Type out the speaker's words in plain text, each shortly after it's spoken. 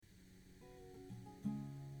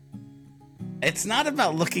It's not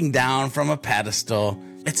about looking down from a pedestal.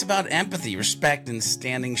 It's about empathy, respect, and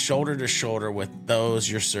standing shoulder to shoulder with those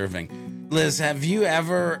you're serving. Liz, have you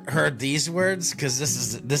ever heard these words? Because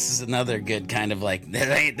this is another good kind of like,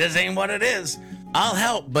 this ain't what it is. I'll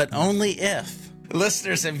help, but only if.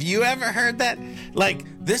 Listeners, have you ever heard that? Like,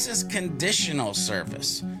 this is conditional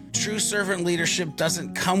service. True servant leadership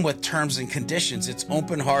doesn't come with terms and conditions. It's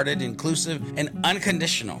open-hearted, inclusive, and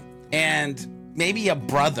unconditional. And maybe a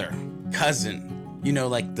brother, cousin,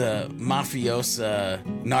 like the mafiosa,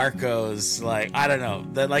 narcos, like, I don't know,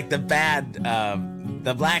 the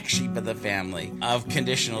black sheep of the family of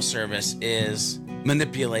conditional service is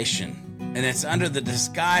manipulation. And it's under the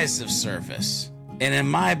disguise of service. And in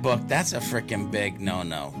my book, that's a freaking big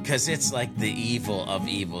no-no, because it's like the evil of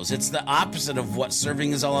evils. It's the opposite of what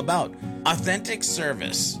serving is all about. Authentic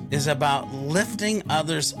service is about lifting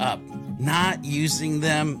others up, not using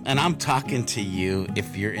them. And I'm talking to you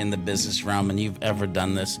if you're in the business realm and you've ever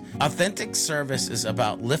done this. Authentic service is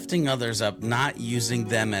about lifting others up, not using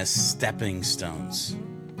them as stepping stones.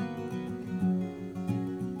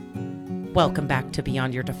 Welcome back to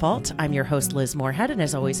Beyond Your Default. I'm your host, Liz Moorhead, and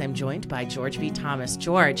as always, I'm joined by George V. Thomas.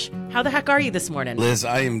 George, how the heck are you this morning? Liz,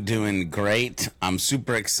 I am doing great. I'm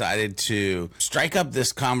super excited to strike up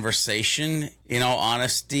this conversation. In all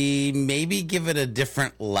honesty, maybe give it a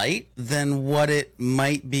different light than what it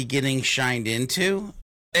might be getting shined into.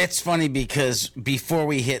 It's funny because before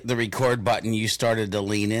we hit the record button, you started to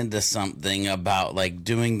lean into something about like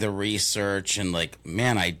doing the research and like,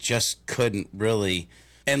 man, I just couldn't really...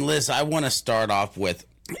 And Liz, I want to start off with,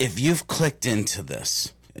 if you've clicked into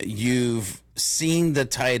this, you've seen the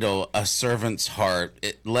title, A Servant's Heart,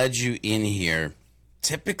 it led you in here.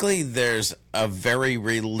 Typically, there's a very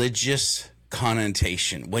religious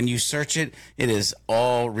connotation. When you search it, it is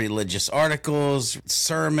all religious articles,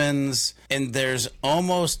 sermons, and there's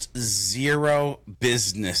almost zero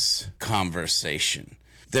business conversation.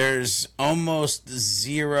 There's almost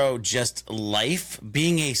zero just life,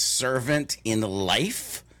 being a servant in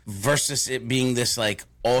life versus it being this like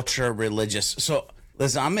ultra religious. So,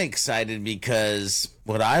 Liz, I'm excited because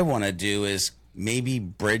what I want to do is maybe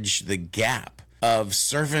bridge the gap of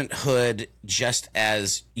servanthood just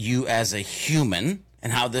as you as a human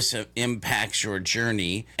and how this impacts your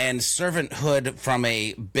journey, and servanthood from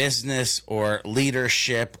a business or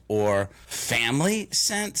leadership or family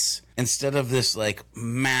sense, instead of this like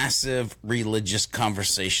massive religious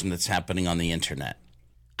conversation that's happening on the internet.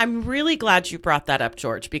 I'm really glad you brought that up,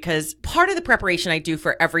 George, because part of the preparation I do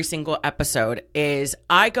for every single episode is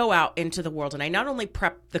I go out into the world and I not only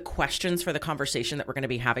prep the questions for the conversation that we're going to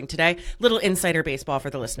be having today, little insider baseball for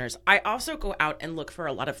the listeners, I also go out and look for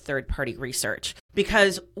a lot of third-party research.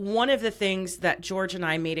 Because one of the things that George and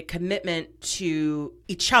I made a commitment to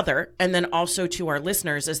each other and then also to our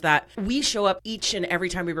listeners is that we show up each and every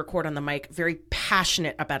time we record on the mic very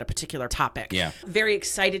passionate about a particular topic. Yeah. Very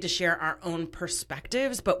excited to share our own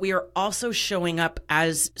perspectives, but we are also showing up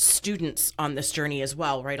as students on this journey as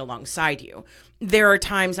well, right alongside you. There are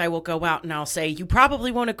times I will go out and I'll say, you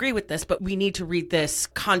probably won't agree with this, but we need to read this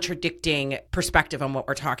contradicting perspective on what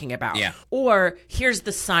we're talking about. Yeah. Or here's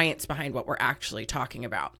the science behind what we're actually talking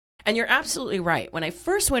about. And you're absolutely right. When I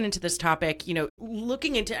first went into this topic,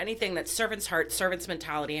 looking into anything that's servant's heart, servant's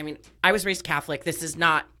mentality, I mean, I was raised Catholic. This is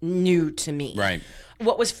not new to me. Right.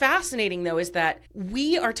 What was fascinating, though, is that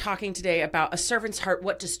we are talking today about a servant's heart.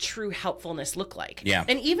 What does true helpfulness look like? Yeah.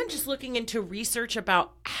 And even just looking into research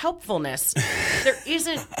about helpfulness, there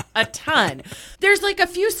isn't a ton. There's like a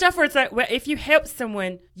few stuff where it's like, well, if you help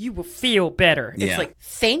someone, you will feel better. It's like,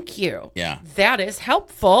 thank you. Yeah. That is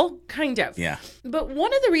helpful, kind of. Yeah. But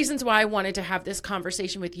one of the reasons why I wanted to have this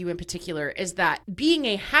conversation with you in particular is that being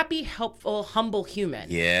a happy, helpful, humble human,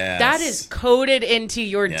 that is coded into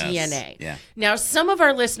your DNA. Yeah. Now, some of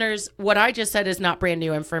our listeners, what I just said is not brand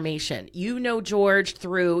new information. You know George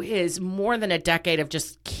through his more than a decade of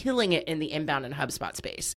just killing it in the inbound and HubSpot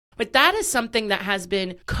space. But that is something that has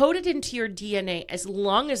been coded into your DNA as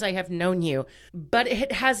long as I have known you, but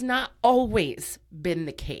it has not always been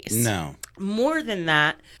the case. No. More than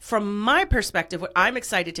that, from my perspective, what I'm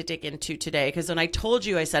excited to dig into today, because when I told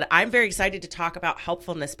you, I said, I'm very excited to talk about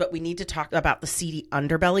helpfulness, but we need to talk about the seedy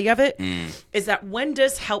underbelly of it, is that when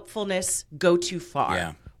does helpfulness go too far?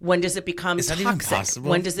 Yeah. When does it become Is that toxic? even possible?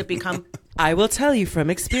 When does it become, I will tell you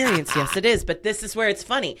from experience, yes, it is. But this is where it's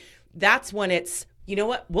funny. That's when it's, you know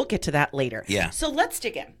what? We'll get to that later. Yeah. So let's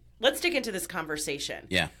dig in. Let's dig into this conversation.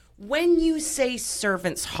 Yeah. When you say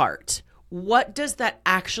servant's heart, what does that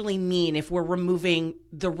actually mean if we're removing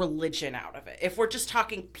the religion out of it? If we're just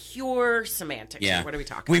talking pure semantics, what are we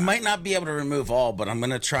talking about? We might not be able to remove all, but I'm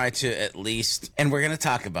going to try to at least, and we're going to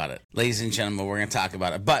talk about it. Ladies and gentlemen, we're going to talk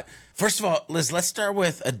about it. But first of all, Liz, let's start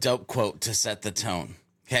with a dope quote to set the tone,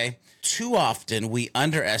 okay? Too often we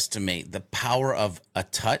underestimate the power of a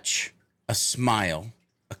touch, a smile,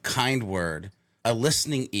 a kind word, a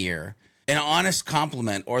listening ear, an honest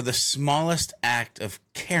compliment, or the smallest act of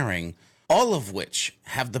caring, all of which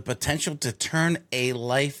have the potential to turn a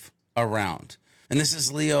life around. And this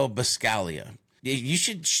is Leo Buscaglia. You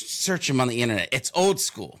should search him on the internet. It's old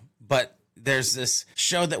school, but there's this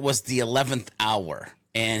show that was The 11th Hour,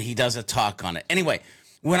 and he does a talk on it. Anyway,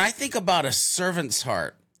 when I think about a servant's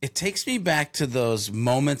heart, it takes me back to those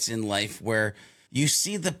moments in life where you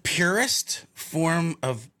see the purest form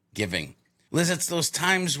of giving. Liz, it's those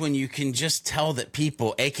times when you can just tell that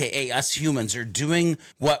people, aka us humans, are doing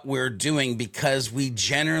what we're doing because we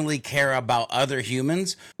generally care about other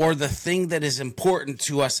humans or the thing that is important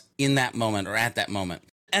to us in that moment or at that moment.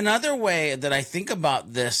 Another way that I think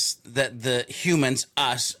about this, that the humans,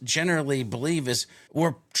 us, generally believe is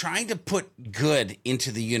we're trying to put good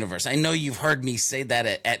into the universe. I know you've heard me say that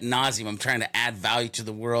at nauseum. I'm trying to add value to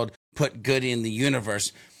the world, put good in the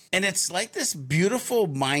universe. And it's like this beautiful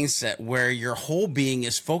mindset where your whole being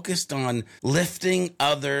is focused on lifting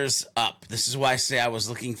others up. This is why I say I was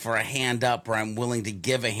looking for a hand up, or I'm willing to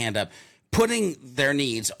give a hand up. Putting their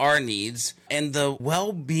needs, our needs, and the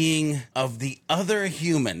well-being of the other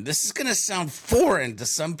human. This is going to sound foreign to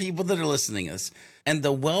some people that are listening to this. And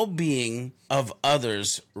the well-being of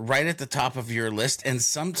others right at the top of your list. And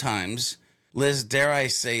sometimes, Liz, dare I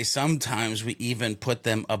say, sometimes we even put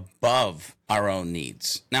them above our own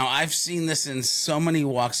needs. Now, I've seen this in so many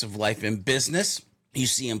walks of life. In business, you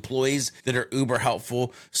see employees that are uber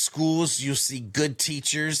helpful. Schools, you see good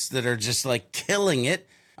teachers that are just like killing it.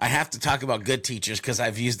 I have to talk about good teachers because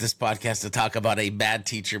I've used this podcast to talk about a bad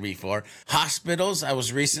teacher before. Hospitals, I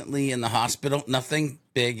was recently in the hospital. Nothing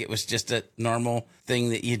big. It was just a normal thing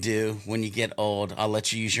that you do when you get old. I'll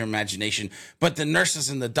let you use your imagination. But the nurses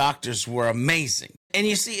and the doctors were amazing. And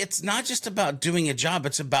you see, it's not just about doing a job.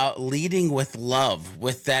 It's about leading with love,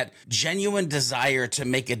 with that genuine desire to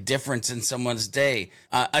make a difference in someone's day,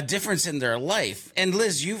 a difference in their life. And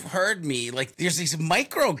Liz, you've heard me, like there's these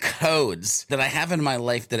micro codes that I have in my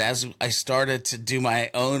life that as I started to do my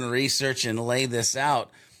own research and lay this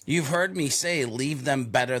out, you've heard me say, leave them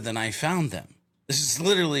better than I found them. This is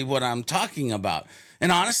literally what I'm talking about.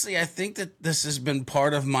 And honestly, I think that this has been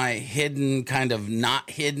part of my hidden, kind of not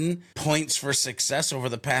hidden points for success over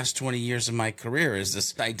the past 20 years of my career is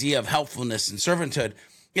this idea of helpfulness and servanthood.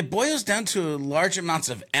 It boils down to large amounts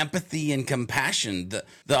of empathy and compassion,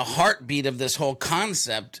 the heartbeat of this whole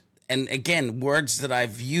concept. And again, words that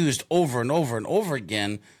I've used over and over and over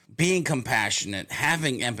again, being compassionate,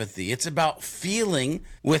 having empathy. It's about feeling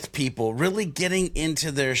with people, really getting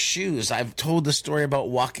into their shoes. I've told the story about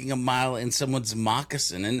walking a mile in someone's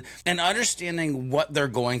moccasin and understanding what they're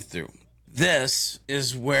going through. This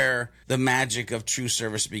is where the magic of true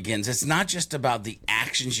service begins. It's not just about the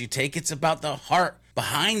actions you take. It's about the heart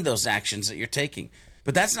behind those actions that you're taking.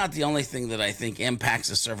 But that's not the only thing that I think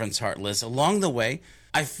impacts a servant's heart, Liz. Along the way,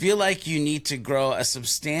 I feel like you need to grow a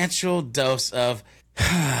substantial dose of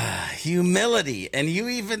humility. And you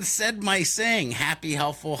even said my saying, happy,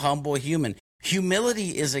 helpful, humble, human.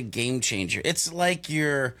 Humility is a game changer. It's like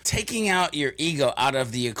you're taking out your ego out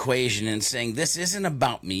of the equation and saying, this isn't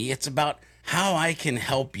about me. It's about how I can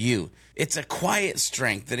help you. It's a quiet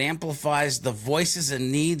strength that amplifies the voices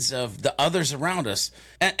and needs of the others around us.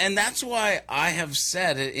 And that's why I have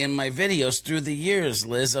said it in my videos through the years,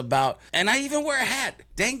 Liz, about, and I even wear a hat.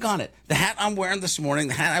 Dang on it. The hat I'm wearing this morning,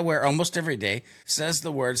 the hat I wear almost every day, says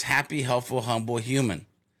the words happy, helpful, humble, human,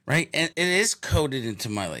 right? And it is coded into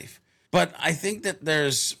my life. But I think that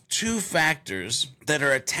there's two factors that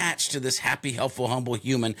are attached to this happy, helpful, humble,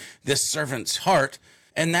 human, this servant's heart,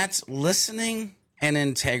 and that's listening and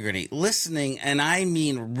integrity. Listening, and I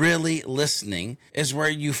mean really listening, is where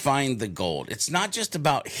you find the gold. It's not just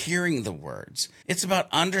about hearing the words. It's about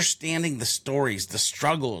understanding the stories, the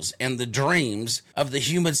struggles, and the dreams of the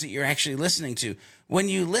humans that you're actually listening to. When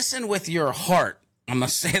you listen with your heart, I'm going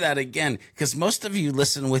to say that again, because most of you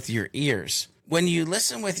listen with your ears. When you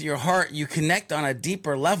listen with your heart, you connect on a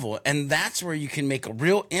deeper level, and that's where you can make a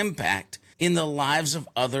real impact in the lives of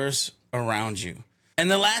others around you. And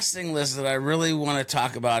the last thing, Liz, that I really want to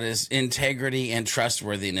talk about is integrity and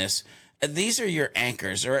trustworthiness. These are your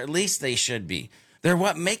anchors, or at least they should be. They're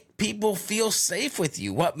what make people feel safe with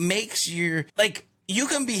you. What makes you, like, you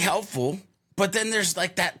can be helpful, but then there's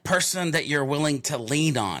like that person that you're willing to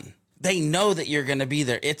lean on. they know that you're going to be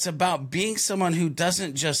there. It's about being someone who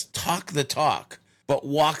doesn't just talk the talk, but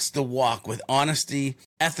walks the walk with honesty,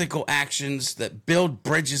 ethical actions that build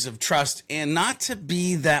bridges of trust. And not to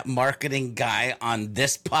be that marketing guy on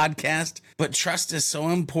this podcast, but trust is so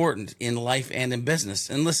important in life and in business.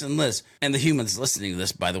 And listen, Liz, and the humans listening to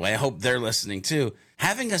this, by the way, I hope they're listening too.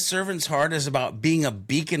 Having a servant's heart is about being a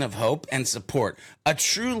beacon of hope and support, a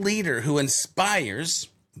true leader who inspires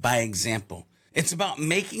by example. It's about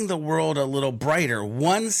making the world a little brighter,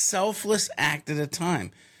 one selfless act at a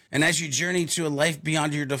time. And as you journey to a life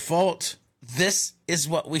beyond your default, this is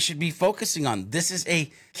what we should be focusing on. This is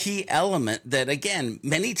a key element that, again,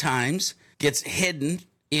 many times gets hidden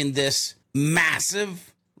in this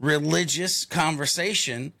massive religious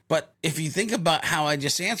conversation. But if you think about how I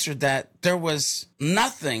just answered that, there was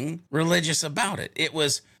nothing religious about it. It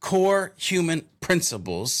was core human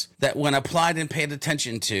principles that, when applied and paid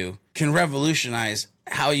attention to, can revolutionize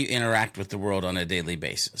how you interact with the world on a daily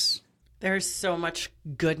basis. There's so much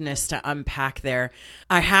goodness to unpack there.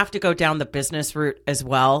 I have to go down the business route as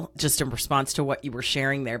well, just in response to what you were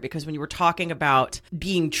sharing there, because when you were talking about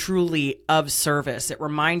being truly of service, it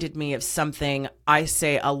reminded me of something I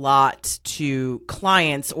say a lot to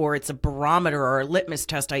clients, or it's a barometer or a litmus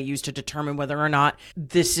test I use to determine whether or not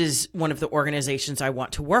this is one of the organizations I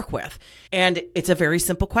want to work with. And it's a very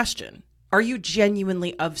simple question. Are you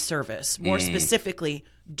genuinely of service? More specifically,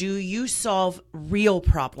 do you solve real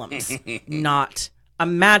problems, not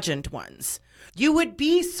imagined ones? You would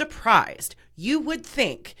be surprised. You would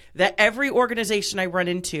think that every organization I run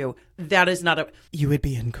into, that is not you would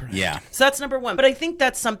be incorrect. Yeah. So that's number one. But I think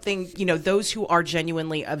that's something, those who are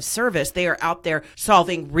genuinely of service, they are out there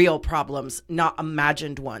solving real problems, not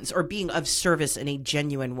imagined ones, or being of service in a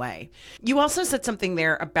genuine way. You also said something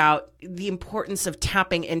there about the importance of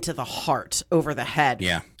tapping into the heart over the head.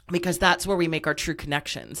 Yeah. Because that's where we make our true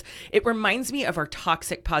connections. It reminds me of our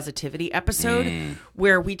toxic positivity episode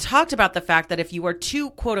where we talked about the fact that if you are too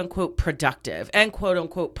quote unquote productive and quote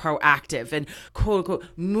unquote proactive and quote unquote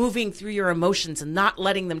moving through your emotions and not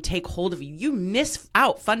letting them take hold of you, you miss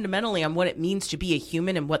out fundamentally on what it means to be a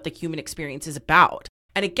human and what the human experience is about.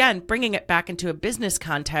 And again, bringing it back into a business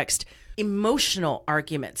context, emotional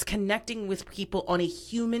arguments, connecting with people on a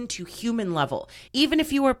human to human level, even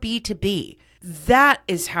if you are B2B. That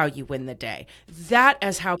is how you win the day. That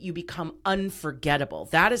is how you become unforgettable.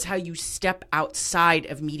 That is how you step outside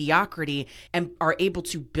of mediocrity and are able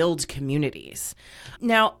to build communities.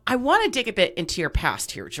 Now, I want to dig a bit into your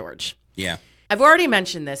past here, George. Yeah. I've already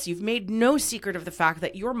mentioned this. You've made no secret of the fact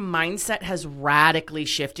that your mindset has radically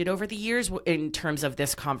shifted over the years in terms of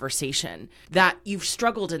this conversation, that you've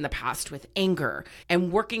struggled in the past with anger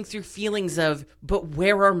and working through feelings of, but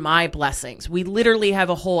where are my blessings? We literally have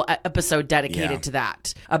a whole episode dedicated to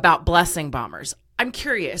that about blessing bombers. I'm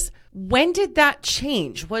curious, when did that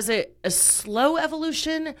change? Was it a slow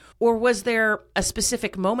evolution, or was there a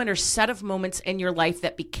specific moment or set of moments in your life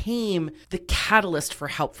that became the catalyst for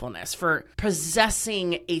helpfulness, for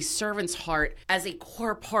possessing a servant's heart as a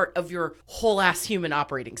core part of your whole ass human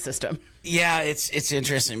operating system? Yeah, it's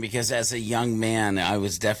interesting because as a young man, I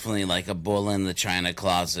was definitely like a bull in the china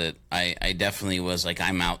closet. I definitely was like,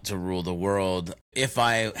 I'm out to rule the world. If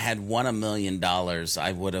I had won $1 million,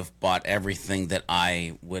 I would have bought everything that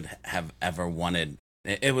I would have ever wanted.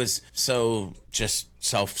 It was so just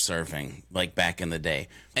self-serving, like back in the day.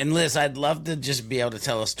 And Liz, I'd love to just be able to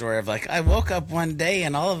tell a story of like, I woke up one day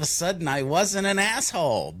and all of a sudden I wasn't an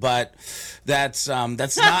asshole, but that's not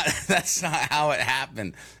that's not how it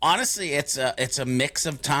happened. Honestly, it's a mix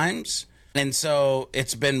of times. And so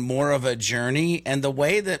it's been more of a journey. And the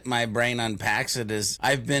way that my brain unpacks it is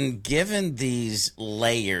I've been given these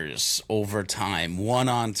layers over time, one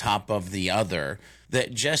on top of the other,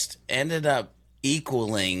 that just ended up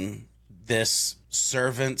equaling this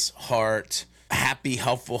servant's heart, happy,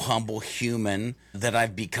 helpful, humble human that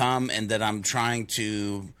I've become and that I'm trying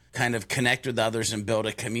to kind of connect with others and build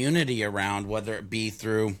a community around, whether it be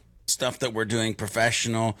through stuff that we're doing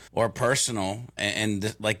professional or personal,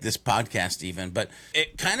 and like this podcast even. But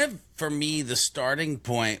it kind of, for me, the starting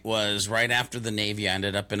point was right after the Navy. I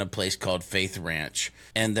ended up in a place called Faith Ranch,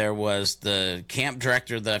 and there was the camp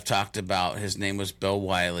director that I've talked about. His name was Bill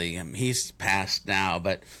Wiley, and he's passed now,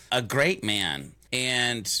 but a great man.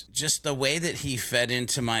 And just the way that he fed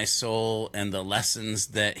into my soul and the lessons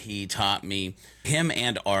that he taught me, him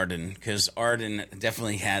and Arden, because Arden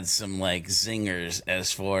definitely had some like zingers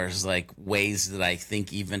as far as like ways that I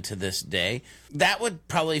think even to this day. That would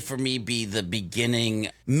probably for me be the beginning.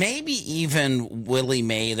 Maybe even Willie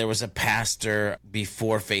Mae. There was a pastor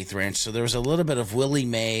before Faith Ranch, so there was a little bit of Willie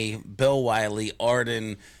Mae, Bill Wiley,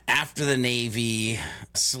 Arden, after the Navy,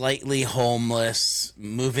 slightly homeless,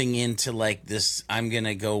 moving into like this, I'm going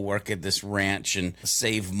to go work at this ranch and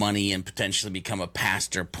save money and potentially become a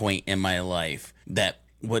pastor point in my life. That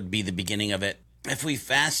would be the beginning of it. If we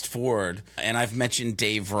fast forward, and I've mentioned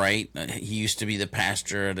Dave Wright, he used to be the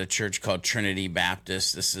pastor at a church called Trinity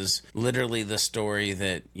Baptist. This is literally the story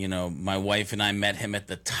that, my wife and I met him at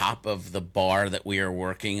the top of the bar that we were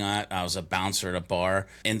working at. I was a bouncer at a bar.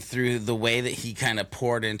 And through the way that he kind of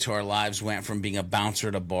poured into our lives, went from being a bouncer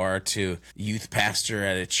at a bar to youth pastor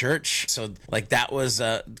at a church. So like that was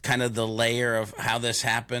kind of the layer of how this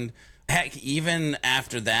happened. Heck, even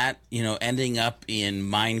after that, ending up in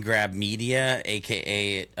Mind Grab Media,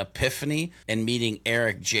 aka Epiphany, and meeting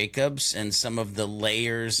Eric Jacobs and some of the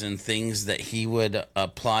layers and things that he would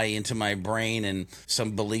apply into my brain and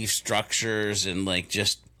some belief structures and like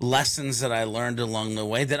just lessons that I learned along the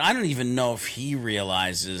way that I don't even know if he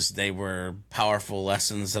realizes they were powerful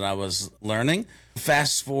lessons that I was learning.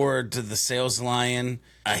 Fast forward to the Sales Lion,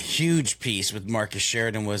 a huge piece with Marcus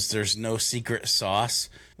Sheridan was there's no secret sauce.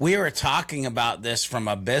 We were talking about this from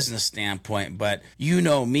a business standpoint, but you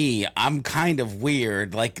know me, I'm kind of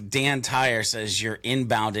weird. Like Dan Tyre says, you're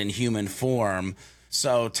inbound in human form.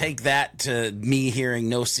 So take that to me hearing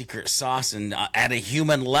no secret sauce, and at a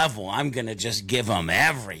human level, I'm going to just give them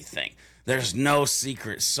everything. There's no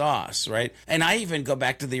secret sauce, right? And I even go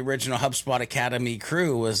back to the original HubSpot Academy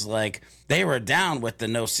crew was like, they were down with the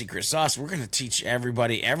no secret sauce. We're going to teach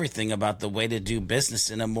everybody everything about the way to do business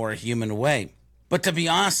in a more human way. But to be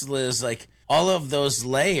honest, Liz, like all of those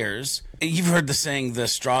layers, you've heard the saying, the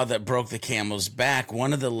straw that broke the camel's back.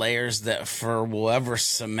 One of the layers that will ever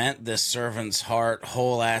cement this servant's heart,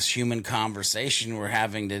 whole ass human conversation we're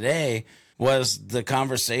having today was the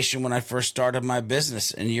conversation when I first started my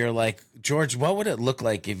business. And you're like, George, what would it look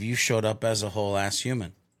like if you showed up as a whole ass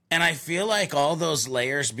human? And I feel like all those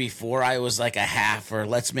layers before I was like a half, or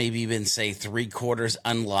let's maybe even say 3/4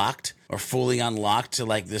 unlocked or fully unlocked to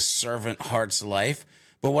like this servant heart's life.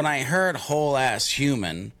 But when I heard whole ass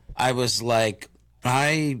human, I was like,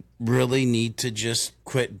 I really need to just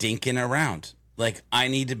quit dinking around. Like I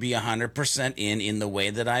need to be 100% in the way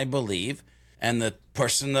that I believe and the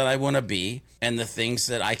person that I want to be and the things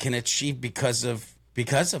that I can achieve because of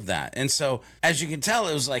that. And so, as you can tell,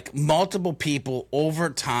 it was like multiple people over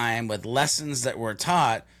time with lessons that were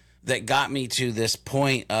taught that got me to this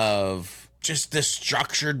point of just this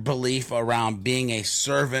structured belief around being a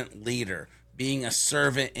servant leader, being a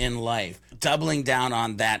servant in life, doubling down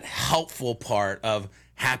on that helpful part of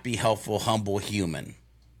happy, helpful, humble human.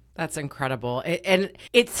 That's incredible. And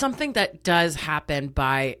it's something that does happen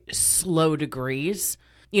by slow degrees.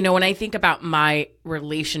 When I think about my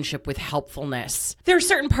relationship with helpfulness, there are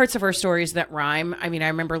certain parts of our stories that rhyme. I mean, I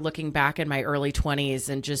remember looking back in my early 20s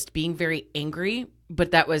and just being very angry,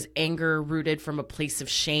 but that was anger rooted from a place of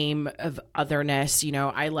shame, of otherness.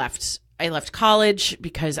 I left college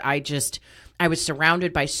because I was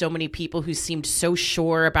surrounded by so many people who seemed so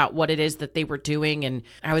sure about what it is that they were doing. And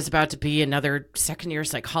I was about to be another second-year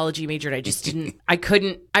psychology major. And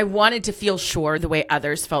I wanted to feel sure the way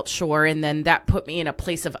others felt sure. And then that put me in a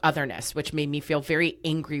place of otherness, which made me feel very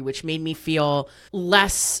angry, which made me feel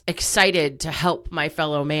less excited to help my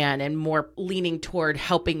fellow man and more leaning toward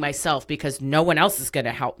helping myself because no one else is going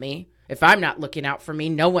to help me. If I'm not looking out for me,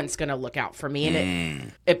 no one's going to look out for me.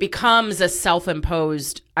 And it becomes a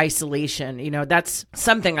self-imposed isolation. That's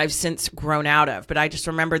something I've since grown out of. But I just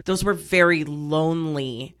remember those were very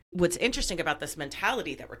lonely. What's interesting about this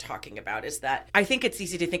mentality that we're talking about is that I think it's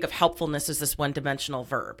easy to think of helpfulness as this one-dimensional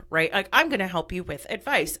verb, right? Like, I'm going to help you with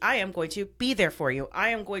advice. I am going to be there for you. I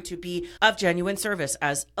am going to be of genuine service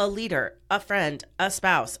as a leader, a friend, a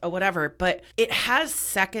spouse, or whatever. But it has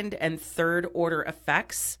second and third order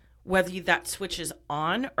effects, whether that switches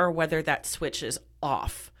on or whether that switches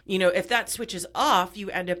off. If that switches off,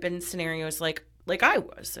 you end up in scenarios like I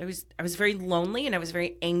was. I was very lonely and I was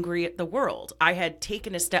very angry at the world. I had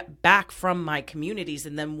taken a step back from my communities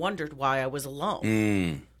and then wondered why I was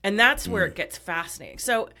alone. And that's where it gets fascinating.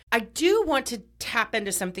 So I do want to tap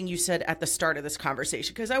into something you said at the start of this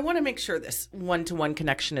conversation, because I want to make sure this one-to-one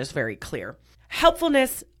connection is very clear.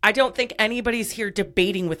 Helpfulness, I don't think anybody's here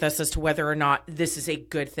debating with us as to whether or not this is a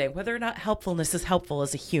good thing, whether or not helpfulness is helpful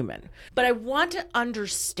as a human. But I want to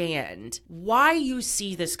understand why you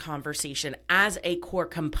see this conversation as a core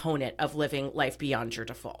component of living life beyond your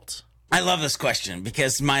default. I love this question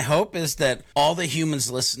because my hope is that all the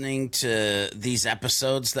humans listening to these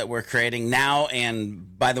episodes that we're creating now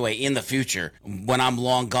and, by the way, in the future, when I'm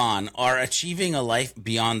long gone, are achieving a life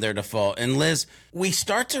beyond their default. And Liz, we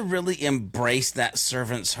start to really embrace that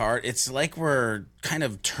servant's heart. It's like we're kind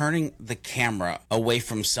of turning the camera away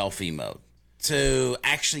from selfie mode to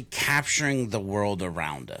actually capturing the world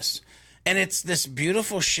around us. And it's this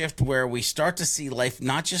beautiful shift where we start to see life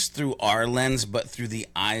not just through our lens, but through the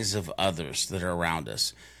eyes of others that are around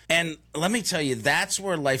us. And let me tell you, that's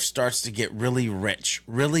where life starts to get really rich,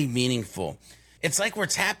 really meaningful. It's like we're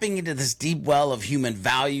tapping into this deep well of human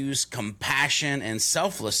values, compassion, and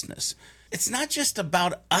selflessness. It's not just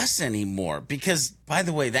about us anymore, because, by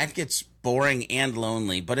the way, that gets boring and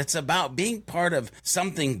lonely, but it's about being part of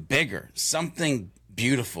something bigger, something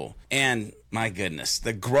beautiful. And my goodness,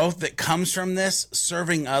 the growth that comes from this,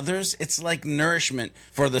 serving others, it's like nourishment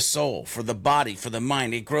for the soul, for the body, for the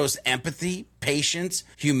mind. It grows empathy, patience,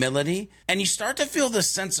 humility, and you start to feel this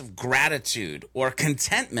sense of gratitude or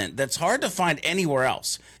contentment that's hard to find anywhere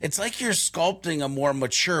else. It's like you're sculpting a more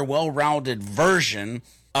mature, well-rounded version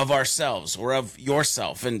of ourselves or of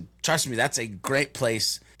yourself. And trust me, that's a great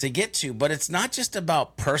place to get to. But it's not just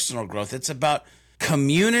about personal growth. It's about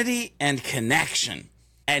community and connection.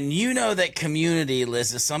 And you know that community,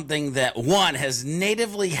 Liz, is something that, one, has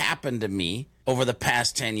natively happened to me over the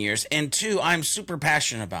past 10 years, and two, I'm super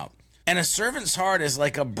passionate about. And a servant's heart is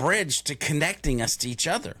like a bridge to connecting us to each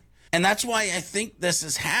other. And that's why I think this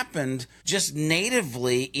has happened just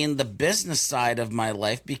natively in the business side of my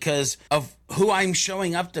life because of who I'm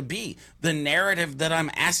showing up to be, the narrative that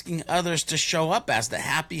I'm asking others to show up as, the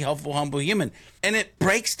happy, helpful, humble human. And it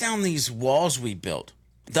breaks down these walls we built,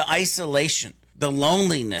 the isolation, the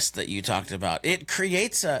loneliness that you talked about. It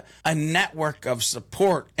creates a network of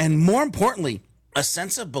support and, more importantly, a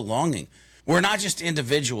sense of belonging. We're not just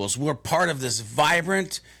individuals. We're part of this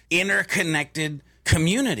vibrant, interconnected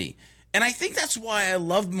community. And I think that's why I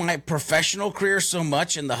love my professional career so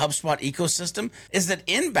much in the HubSpot ecosystem, is that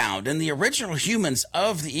Inbound and the original humans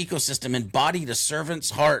of the ecosystem embodied a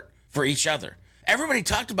servant's heart for each other. Everybody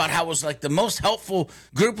talked about how it was like the most helpful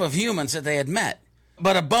group of humans that they had met.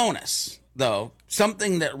 But a bonus, though,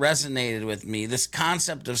 something that resonated with me, this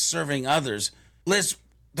concept of serving others. Liz,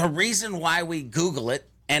 the reason why we Google it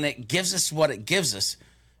and it gives us what it gives us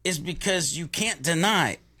is because you can't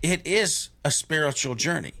deny it is a spiritual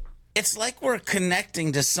journey. It's like we're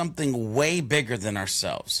connecting to something way bigger than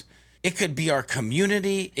ourselves. It could be our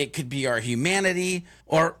community, it could be our humanity,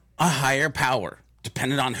 or a higher power,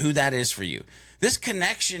 depending on who that is for you. This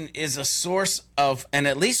connection is a source of, and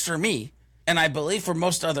at least for me, and I believe for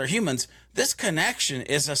most other humans, this connection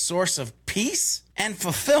is a source of peace and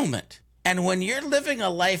fulfillment. And when you're living a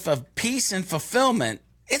life of peace and fulfillment,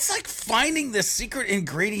 it's like finding the secret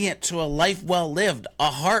ingredient to a life well lived, a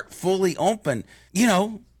heart fully open,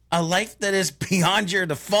 a life that is beyond your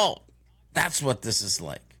default. That's what this is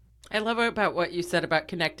like. I love about what you said about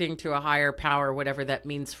connecting to a higher power, whatever that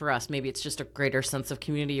means for us. Maybe it's just a greater sense of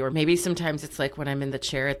community, or maybe sometimes it's like when I'm in the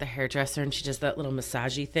chair at the hairdresser and she does that little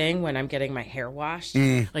massagey thing when I'm getting my hair washed.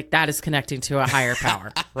 Like that is connecting to a higher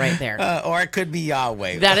power right there. Or it could be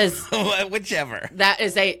Yahweh. That is whichever. That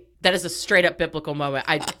is a straight up biblical moment.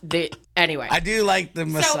 Anyway. I do like the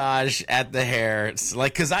massage at the hair. It's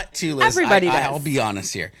like, because I too, Liz, everybody does. I'll be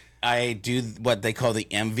honest here. I do what they call the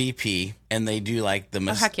MVP, and they do like the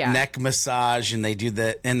neck massage, and they do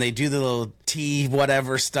the little tea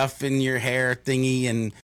whatever stuff in your hair thingy.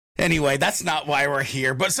 And anyway, that's not why we're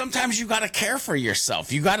here. But sometimes you got to care for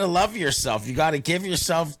yourself. You got to love yourself. You got to give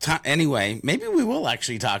yourself time. Anyway, maybe we will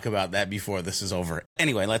actually talk about that before this is over.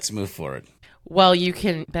 Anyway, let's move forward. Well, you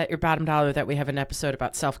can bet your bottom dollar that we have an episode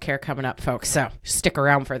about self-care coming up, folks. So stick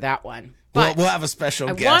around for that one. We'll have a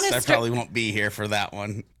special guest. I probably won't be here for that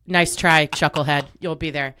one. Nice try, Chucklehead. You'll be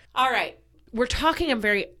there. All right. We're talking in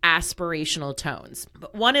very aspirational tones.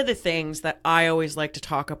 But one of the things that I always like to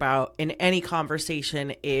talk about in any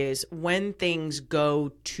conversation is when things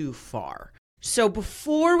go too far. So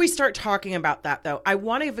before we start talking about that, though, I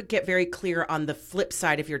want to get very clear on the flip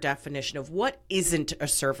side of your definition of what isn't a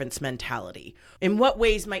servant's mentality. In what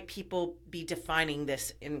ways might people be defining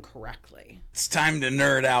this incorrectly? It's time to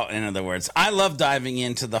nerd out, in other words. I love diving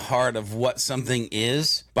into the heart of what something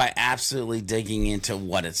is by absolutely digging into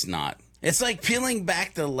what it's not. It's like peeling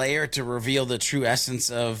back the layer to reveal the true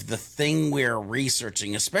essence of the thing we're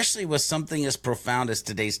researching, especially with something as profound as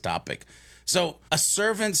today's topic. So a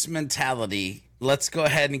servant's mentality, let's go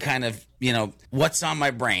ahead and kind of, what's on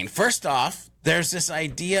my brain. First off, there's this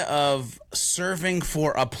idea of serving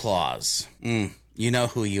for applause. You know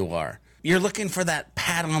who you are. You're looking for that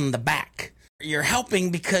pat on the back. you're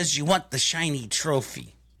helping because you want the shiny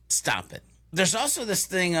trophy. Stop it. There's also this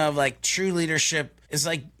thing of like true leadership is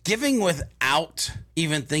like giving without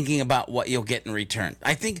even thinking about what you'll get in return.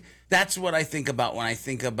 I think that's what I think about when I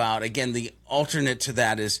think about, again, the alternate to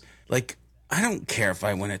that is like, I don't care if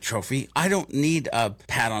I win a trophy. I don't need a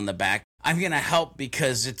pat on the back. I'm going to help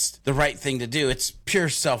because it's the right thing to do. It's pure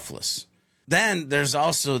selfless. Then there's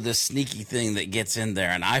also this sneaky thing that gets in there,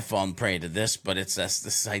 and I've fallen prey to this, but it's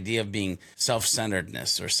this idea of being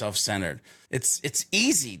self-centeredness or self-centered. It's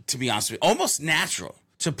easy, to be honest with you, almost natural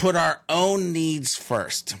to put our own needs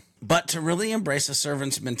first. But to really embrace a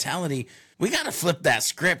servant's mentality, we got to flip that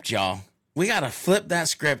script, y'all. We got to flip that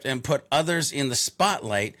script and put others in the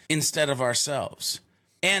spotlight instead of ourselves.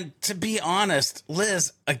 And to be honest,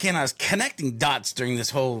 Liz, again, I was connecting dots during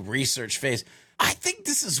this whole research phase. I think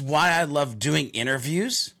this is why I love doing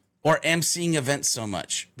interviews or emceeing events so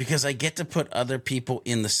much, because I get to put other people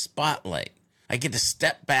in the spotlight. I get to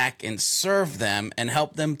step back and serve them and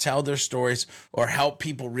help them tell their stories or help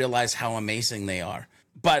people realize how amazing they are.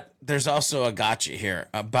 But there's also a gotcha here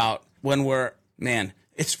about when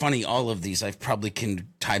it's funny, all of these I probably can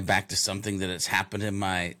tie back to something that has happened in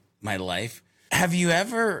my life. Have you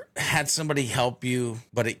ever had somebody help you,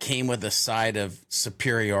 but it came with a side of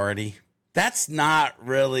superiority? That's not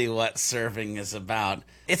really what serving is about.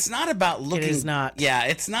 It's not about looking. It is not. Yeah,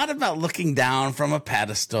 it's not about looking down from a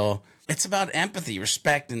pedestal. It's about empathy,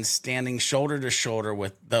 respect, and standing shoulder to shoulder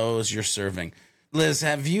with those you're serving. Liz,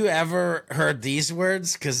 have you ever heard these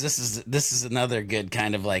words? Because this is another good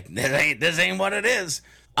kind of like, this ain't what it is.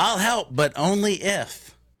 I'll help, but only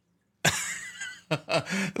if.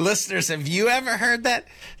 Listeners, have you ever heard that?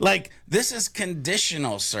 Like, this is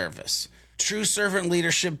conditional service. True servant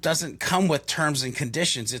leadership doesn't come with terms and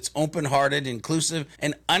conditions. It's open-hearted, inclusive,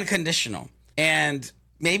 and unconditional. And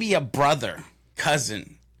maybe a brother,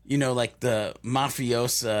 cousin, like the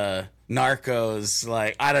mafiosa, narcos,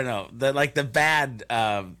 like, I don't know, the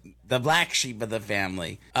black sheep of the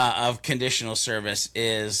family of conditional service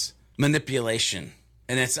is manipulation.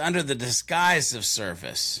 And it's under the disguise of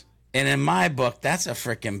service. And in my book, that's a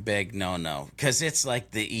freaking big no-no, because it's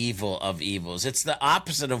like the evil of evils. It's the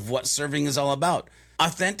opposite of what serving is all about.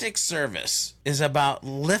 Authentic service is about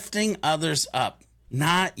lifting others up,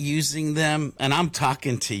 not using them. And I'm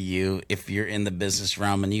talking to you if you're in the business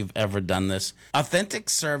realm and you've ever done this. Authentic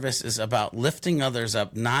service is about lifting others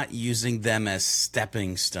up, not using them as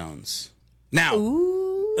stepping stones. Now,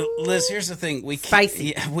 Liz, here's the thing.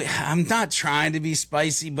 Spicy. I'm not trying to be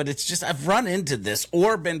spicy, but it's just I've run into this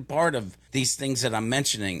or been part of these things that I'm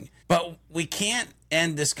mentioning. But we can't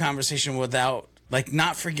end this conversation without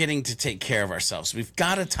not forgetting to take care of ourselves. We've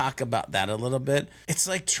got to talk about that a little bit. It's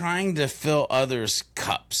like trying to fill others'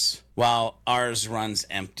 cups while ours runs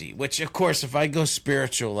empty, which, of course, if I go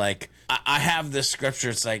spiritual, I have this scripture.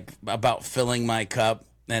 It's about filling my cup.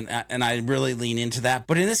 And I really lean into that.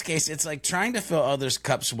 But in this case, it's like trying to fill others'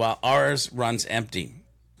 cups while ours runs empty.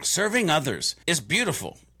 Serving others is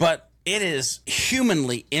beautiful, but it is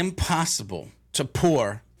humanly impossible to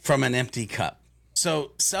pour from an empty cup.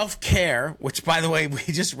 So self-care, which, by the way, we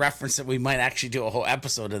just referenced that we might actually do a whole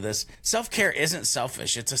episode of this. Self-care isn't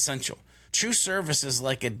selfish. It's essential. True service is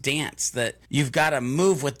like a dance that you've got to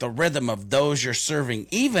move with the rhythm of those you're serving,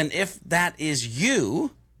 even if that is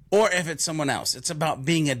you. Or if it's someone else. It's about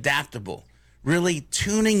being adaptable, really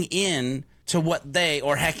tuning in to what they,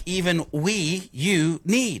 or heck, even you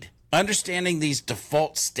need. Understanding these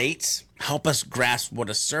default states help us grasp what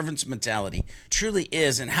a servant's mentality truly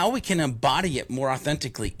is and how we can embody it more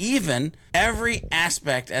authentically, even every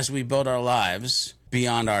aspect as we build our lives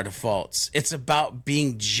beyond our defaults. It's about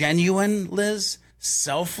being genuine, Liz,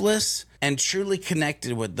 selfless, and truly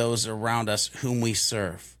connected with those around us whom we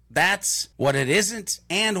serve. That's what it isn't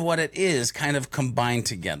and what it is kind of combined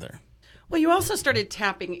together. Well, you also started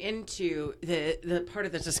tapping into the part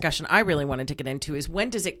of the discussion I really wanted to get into is when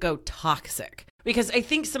does it go toxic? Because I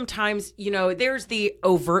think sometimes, there's the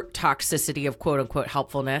overt toxicity of quote unquote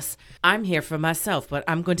helpfulness. I'm here for myself, but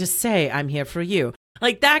I'm going to say I'm here for you.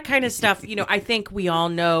 Like that kind of stuff, I think we all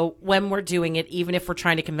know when we're doing it, even if we're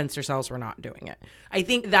trying to convince ourselves we're not doing it. I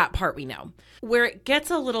think that part we know. Where it gets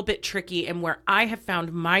a little bit tricky and where I have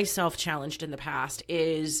found myself challenged in the past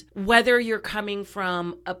is whether you're coming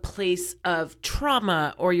from a place of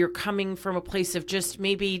trauma or you're coming from a place of just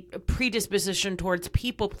maybe a predisposition towards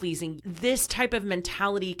people pleasing. This type of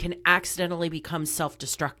mentality can accidentally become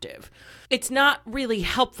self-destructive. It's not really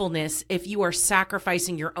helpfulness if you are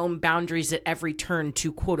sacrificing your own boundaries at every turn them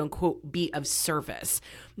to quote unquote be of service.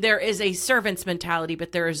 There is a servant's mentality,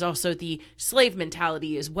 but there is also the slave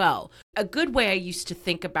mentality as well. A good way I used to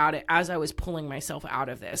think about it as I was pulling myself out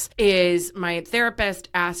of this is my therapist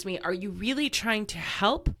asked me, are you really trying to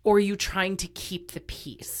help or are you trying to keep the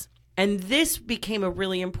peace? And this became a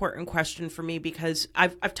really important question for me because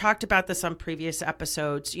I've talked about this on previous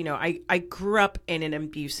episodes. You know, I grew up in an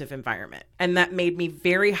abusive environment, and that made me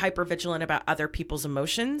very hypervigilant about other people's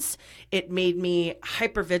emotions. It made me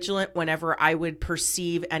hypervigilant whenever I would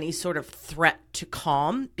perceive any sort of threat to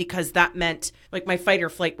calm, because that meant like my fight or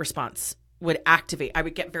flight response would activate. I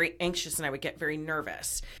would get very anxious and I would get very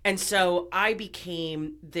nervous. And so I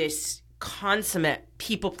became this consummate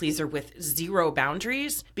people pleaser with zero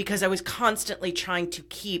boundaries because I was constantly trying to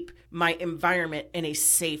keep my environment in a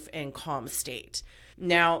safe and calm state.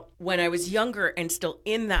 Now, when I was younger and still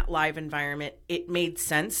in that live environment, it made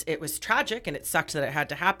sense. It was tragic and it sucked that it had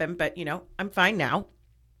to happen, but you know, I'm fine now.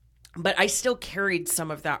 But I still carried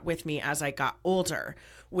some of that with me as I got older,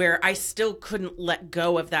 where I still couldn't let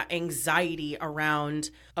go of that anxiety around,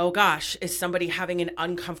 oh gosh, is somebody having an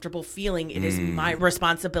uncomfortable feeling? It is my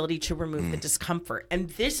responsibility to remove the discomfort. And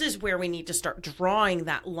this is where we need to start drawing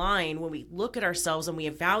that line when we look at ourselves and we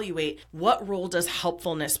evaluate, what role does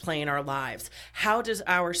helpfulness play in our lives? How does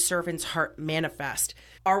our servant's heart manifest?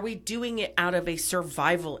 Are we doing it out of a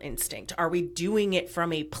survival instinct? Are we doing it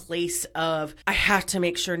from a place of, I have to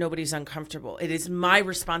make sure nobody's uncomfortable? It is my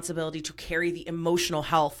responsibility to carry the emotional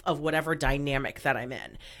health of whatever dynamic that I'm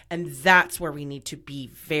in. And that's where we need to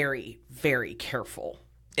be very, very careful.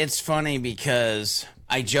 It's funny because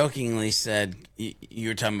I jokingly said, you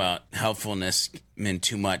were talking about helpfulness meant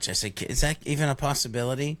too much. I said, is that even a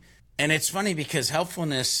possibility? And it's funny because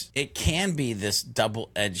helpfulness, it can be this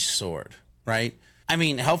double-edged sword, right? I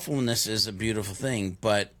mean, helpfulness is a beautiful thing,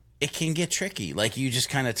 but it can get tricky, like you just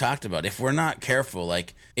kind of talked about. If we're not careful,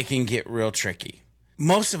 like, it can get real tricky.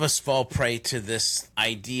 Most of us fall prey to this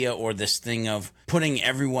idea or this thing of putting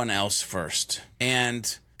everyone else first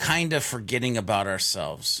and kind of forgetting about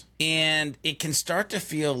ourselves. And it can start to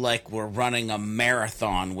feel like we're running a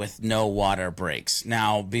marathon with no water breaks.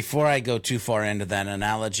 Now, before I go too far into that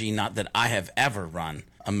analogy, not that I have ever run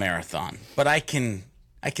a marathon, but I can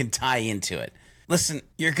tie into it. Listen,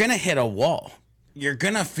 you're going to hit a wall. You're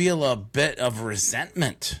going to feel a bit of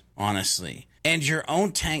resentment, honestly. And your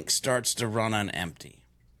own tank starts to run on empty.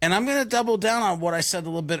 And I'm going to double down on what I said a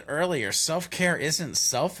little bit earlier. Self-care isn't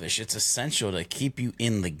selfish. It's essential to keep you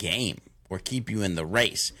in the game or keep you in the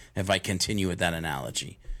race, if I continue with that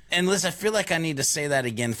analogy. And Liz, I feel like I need to say that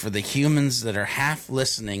again for the humans that are half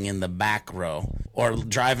listening in the back row or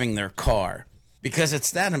driving their car, because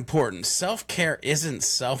it's that important. Self-care isn't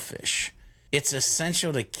selfish. It's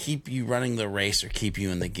essential to keep you running the race or keep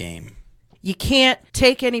you in the game. You can't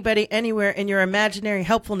take anybody anywhere in your imaginary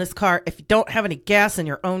helpfulness car if you don't have any gas in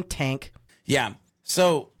your own tank. Yeah.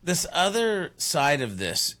 So this other side of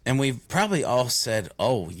this, and we've probably all said,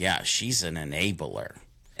 oh, yeah, she's an enabler.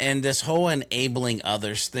 And this whole enabling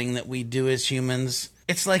others thing that we do as humans,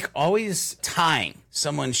 it's like always tying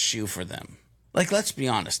someone's shoe for them. Like, let's be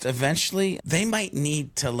honest, eventually they might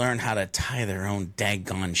need to learn how to tie their own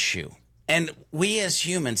daggone shoe. And we as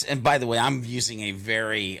humans, and by the way, I'm using a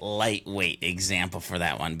very lightweight example for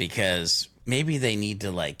that one because maybe they need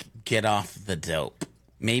to, like, get off the dope.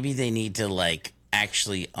 Maybe they need to, like,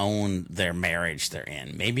 actually own their marriage they're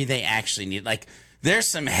in. Maybe they actually need, like, there's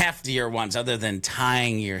some heftier ones other than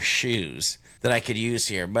tying your shoes that I could use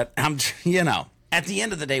here. But, you know, at the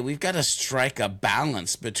end of the day, we've got to strike a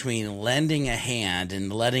balance between lending a hand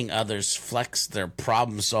and letting others flex their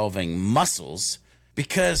problem-solving muscles.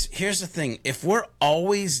 Because here's the thing, if we're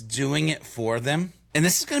always doing it for them, and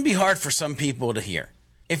this is going to be hard for some people to hear.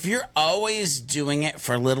 If you're always doing it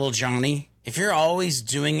for little Johnny, if you're always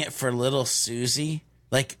doing it for little Susie,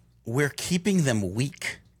 like, we're keeping them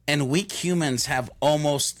weak. And weak humans have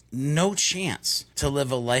almost no chance to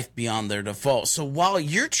live a life beyond their default. So while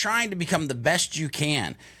you're trying to become the best you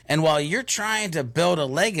can, and while you're trying to build a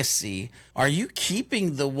legacy, are you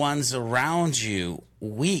keeping the ones around you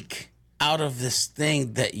weak out of this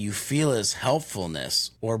thing that you feel is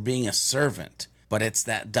helpfulness or being a servant? But it's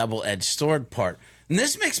that double-edged sword part. And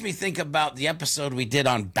this makes me think about the episode we did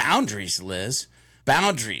on boundaries, Liz.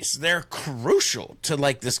 Boundaries, they're crucial to,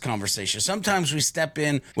 like, this conversation. Sometimes we step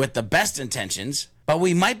in with the best intentions, but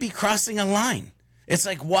we might be crossing a line. It's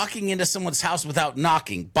like walking into someone's house without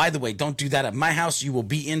knocking. By the way, don't do that at my house. You will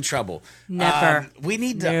be in trouble. Never. We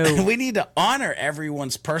need to honor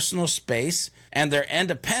everyone's personal space and their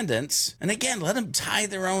independence. And again, let them tie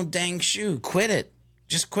their own dang shoe. Quit it.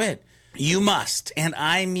 Just quit. You must, and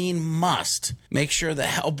I mean must, make sure the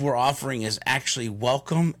help we're offering is actually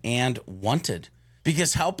welcome and wanted.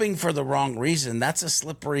 Because helping for the wrong reason, that's a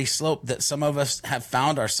slippery slope that some of us have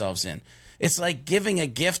found ourselves in. It's like giving a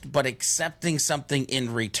gift but accepting something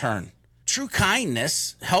in return. True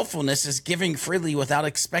kindness, helpfulness, is giving freely without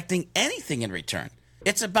expecting anything in return.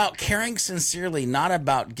 It's about caring sincerely, not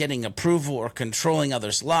about getting approval or controlling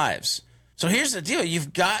others' lives. So here's the deal.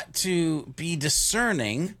 You've got to be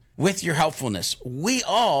discerning with your helpfulness. We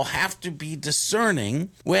all have to be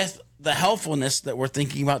discerning with the helpfulness that we're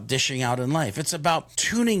thinking about dishing out in life. It's about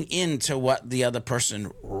tuning into what the other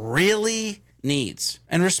person really needs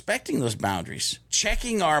and respecting those boundaries,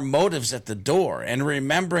 checking our motives at the door, and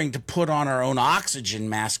remembering to put on our own oxygen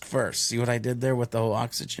mask first. See what I did there with the whole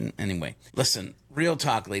oxygen? Anyway, listen, real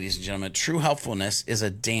talk, ladies and gentlemen, true helpfulness is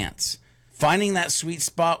a dance. Finding that sweet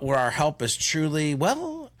spot where our help is truly,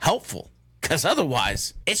 well, helpful, because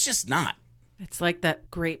otherwise it's just not. It's like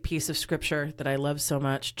that great piece of scripture that I love so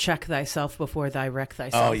much. Check thyself before thy wreck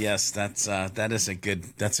thyself. Oh yes, that's a good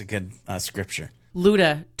scripture.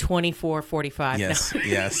 Luda 24:45. Yes,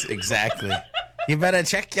 yes, exactly. You better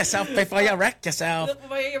check yourself before you wreck yourself.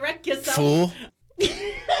 Before you wreck yourself, fool.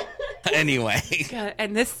 Anyway, God,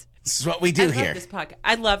 and this is what we do here.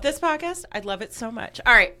 I love this podcast. I love it so much.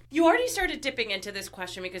 All right. You already started dipping into this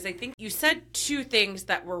question because I think you said two things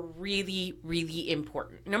that were really, really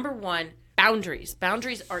important. Number one, boundaries.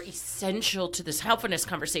 Boundaries are essential to this helpfulness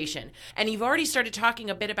conversation. And you've already started talking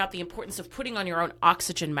a bit about the importance of putting on your own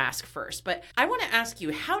oxygen mask first. But I want to ask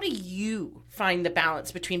you, how do you find the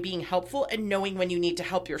balance between being helpful and knowing when you need to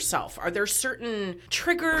help yourself? Are there certain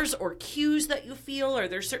triggers or cues that you feel? Are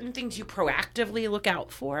there certain things you proactively look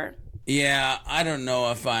out for? Yeah, I don't know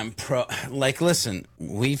if I'm listen,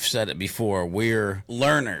 we've said it before. We're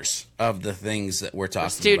learners of the things that we're talking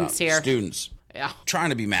students about. Here. Students. Yeah. Trying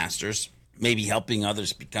to be masters. Maybe helping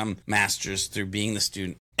others become masters through being the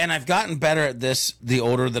student. And I've gotten better at this the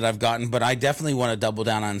older that I've gotten, but I definitely want to double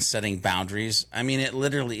down on setting boundaries. I mean, it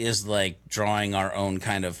literally is like drawing our own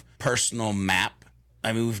kind of personal map.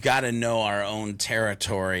 I mean, we've got to know our own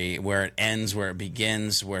territory, where it ends, where it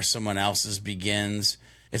begins, where someone else's begins.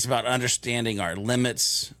 It's about understanding our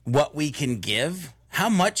limits, what we can give, how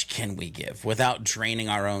much can we give without draining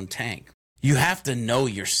our own tank. You have to know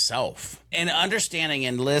yourself. And understanding,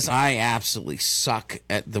 and Liz, I absolutely suck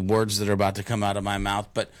at the words that are about to come out of my mouth,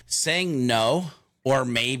 but saying no, or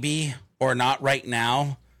maybe, or not right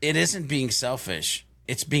now, it isn't being selfish.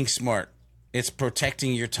 It's being smart. It's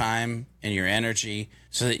protecting your time and your energy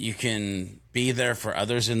so that you can be there for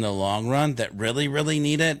others in the long run that really, really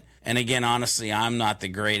need it. And again, honestly, I'm not the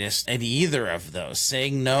greatest at either of those.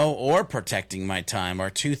 Saying no or protecting my time are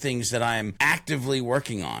two things that I'm actively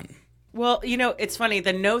working on. Well, you know, it's funny.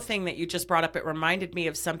 The no thing that you just brought up, it reminded me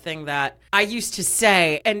of something that I used to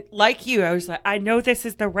say. And like you, I was like, I know this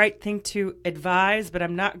is the right thing to advise, but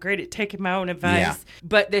I'm not great at taking my own advice. Yeah.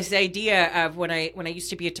 But this idea of when I used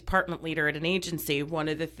to be a department leader at an agency, one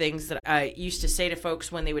of the things that I used to say to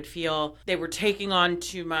folks when they would feel they were taking on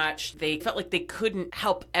too much, they felt like they couldn't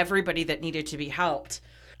help everybody that needed to be helped.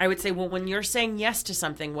 I would say, well, when you're saying yes to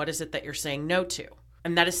something, what is it that you're saying no to?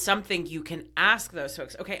 And that is something you can ask those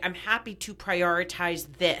folks. Okay, I'm happy to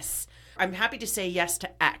prioritize this. I'm happy to say yes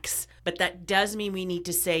to X, but that does mean we need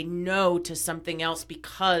to say no to something else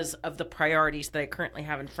because of the priorities that I currently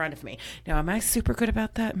have in front of me. Now, am I super good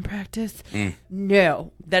about that in practice?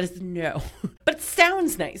 No, that is no. But it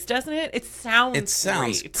sounds nice, doesn't it? It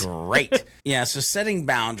sounds great. Yeah, so setting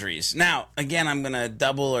boundaries. Now, again, I'm going to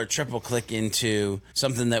double or triple click into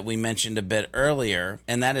something that we mentioned a bit earlier,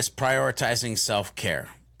 and that is prioritizing self-care.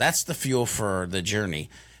 That's the fuel for the journey.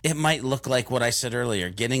 It might look like what I said earlier,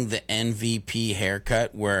 getting the MVP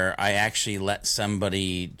haircut where I actually let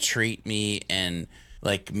somebody treat me and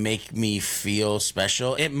like make me feel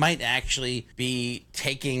special. It might actually be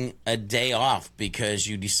taking a day off because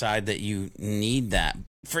you decide that you need that.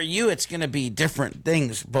 For you, it's going to be different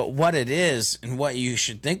things, but what it is and what you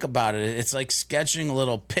should think about it, it's like scheduling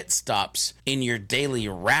little pit stops in your daily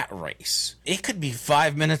rat race. It could be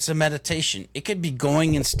 5 minutes of meditation. It could be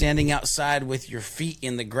going and standing outside with your feet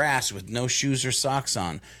in the grass with no shoes or socks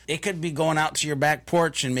on. It could be going out to your back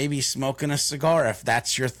porch and maybe smoking a cigar if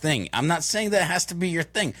that's your thing. I'm not saying that has to be your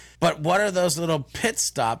thing, but what are those little pit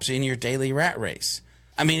stops in your daily rat race?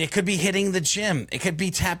 I mean, it could be hitting the gym. It could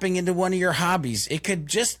be tapping into one of your hobbies. It could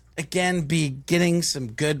just, again, be getting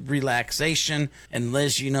some good relaxation. And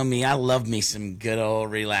Liz, you know me, I love me some good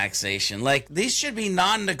old relaxation. Like, these should be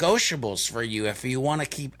non-negotiables for you if you want to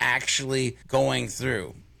keep actually going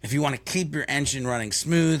through. if you want to keep your engine running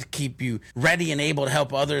smooth, keep you ready and able to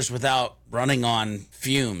help others without running on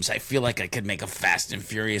fumes. I feel like I could make a Fast and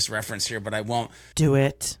Furious reference here, but I won't. Do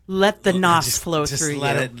it. Let the nos flow just through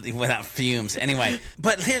let you. it without fumes. Anyway,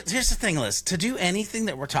 but here's the thing, Liz. To do anything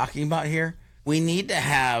that we're talking about here, we need to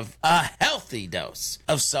have a healthy dose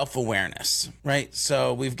of self-awareness, right?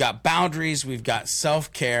 So we've got boundaries, we've got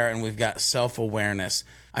self-care, and we've got self-awareness.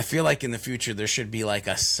 I feel like in the future there should be like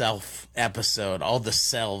a self episode, all the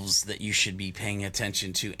selves that you should be paying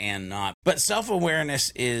attention to and not. But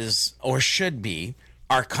self-awareness is, or should be,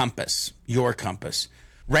 our compass, your compass.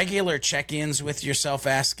 Regular check-ins with yourself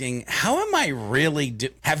asking, how am I really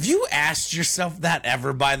Have you asked yourself that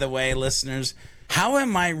ever, by the way, listeners? How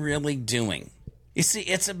am I really doing? You see,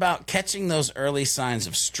 it's about catching those early signs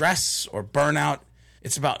of stress or burnout.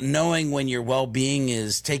 It's about knowing when your well-being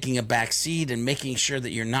is taking a back seat and making sure that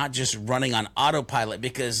you're not just running on autopilot.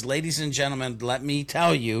 Because, ladies and gentlemen, let me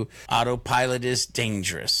tell you, autopilot is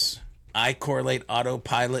dangerous. I correlate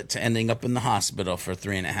autopilot to ending up in the hospital for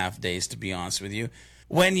 3.5 days, to be honest with you.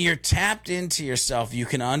 When you're tapped into yourself, you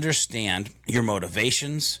can understand your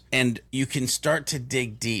motivations and you can start to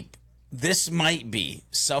dig deep. This might be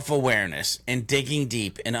self-awareness and digging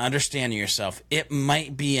deep and understanding yourself. It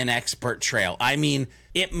might be an expert trail. I mean,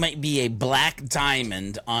 it might be a black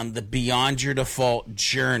diamond on the beyond your default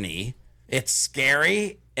journey. It's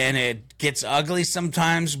scary and it gets ugly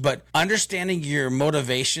sometimes, but understanding your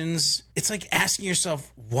motivations, it's like asking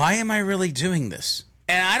yourself, why am I really doing this?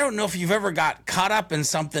 And I don't know if you've ever got caught up in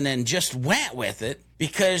something and just went with it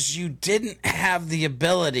because you didn't have the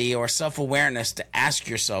ability or self-awareness to ask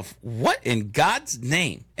yourself, what in God's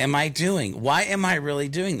name am I doing? Why am I really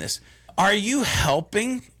doing this? Are you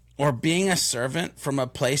helping or being a servant from a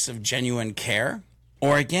place of genuine care?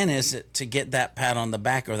 Or again, is it to get that pat on the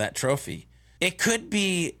back or that trophy? It could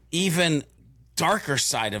be even darker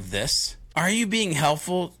side of this. Are you being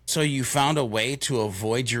helpful so you found a way to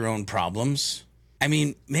avoid your own problems? I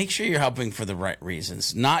mean, make sure you're helping for the right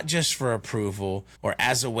reasons, not just for approval or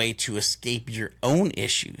as a way to escape your own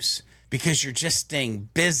issues, because you're just staying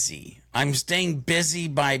busy. I'm staying busy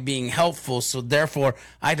by being helpful, so therefore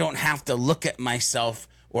I don't have to look at myself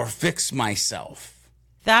or fix myself.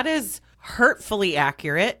 That is hurtfully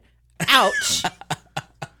accurate. Ouch.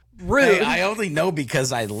 Rude. Hey, I only know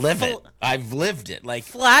because I live it. I've lived it. Like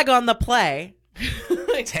flag on the play.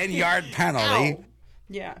 10-yard penalty. Ow.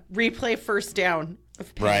 Yeah. Replay first down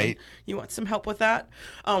of pain. Right. You want some help with that?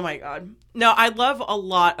 Oh, my God. No, I love a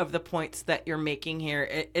lot of the points that you're making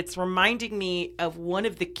here. It's reminding me of one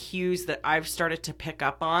of the cues that I've started to pick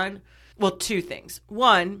up on. Well, two things.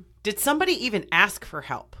 One, did somebody even ask for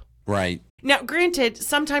help? Right. Now, granted,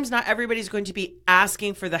 sometimes not everybody's going to be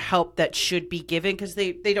asking for the help that should be given because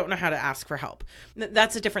they don't know how to ask for help.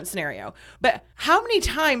 That's a different scenario. But how many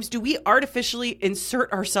times do we artificially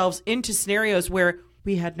insert ourselves into scenarios where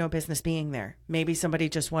we had no business being there? Maybe somebody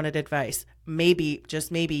just wanted advice. Maybe,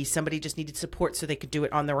 just maybe, somebody just needed support so they could do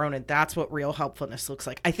it on their own. And that's what real helpfulness looks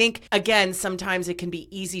like. I think, again, sometimes it can be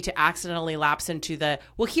easy to accidentally lapse into the,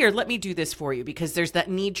 well, here, let me do this for you. Because there's that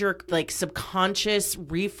knee-jerk, like, subconscious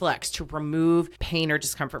reflex to remove pain or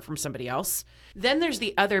discomfort from somebody else. Then there's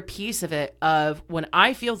the other piece of it of when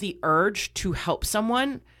I feel the urge to help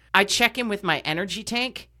someone, I check in with my energy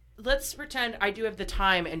tank. Let's pretend I do have the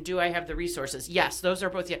time and do I have the resources? Yes, those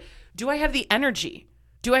are both. Yeah. Do I have the energy?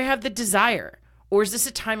 Do I have the desire? Or is this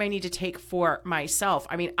a time I need to take for myself?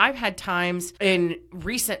 I mean, I've had times in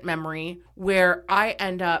recent memory where I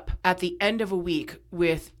end up at the end of a week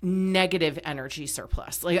with negative energy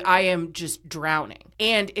surplus. Like I am just drowning.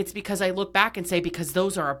 And it's because I look back and say, because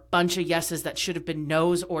those are a bunch of yeses that should have been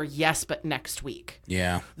no's or yes, but next week.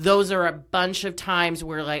 Yeah. Those are a bunch of times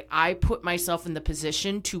where like I put myself in the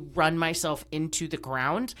position to run myself into the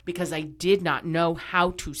ground because I did not know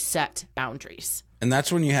how to set boundaries. And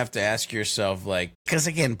that's when you have to ask yourself, like, because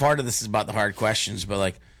again, part of this is about the hard questions, but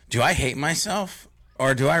like, do I hate myself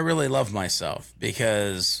or do I really love myself?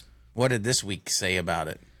 Because what did this week say about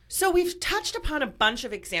it? So we've touched upon a bunch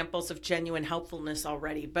of examples of genuine helpfulness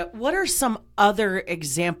already, but what are some other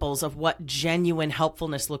examples of what genuine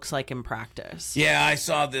helpfulness looks like in practice? Yeah, I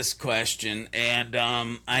saw this question and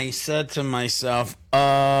I said to myself,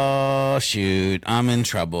 oh, shoot, I'm in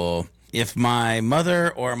trouble. If my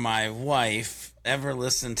mother or my wife ever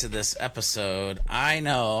listen to this episode, I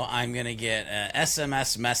know I'm going to get an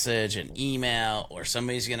SMS message, an email, or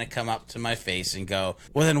somebody's going to come up to my face and go,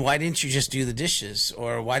 well, then why didn't you just do the dishes?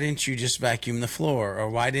 Or why didn't you just vacuum the floor? Or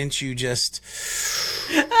why didn't you just...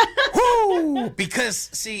 Woo! Because,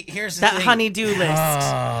 see, here's the thing. That honey-do list.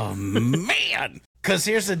 Oh, man. Because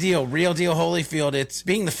here's the deal, real deal Holyfield, it's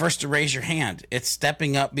being the first to raise your hand. It's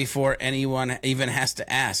stepping up before anyone even has to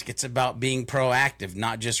ask. It's about being proactive,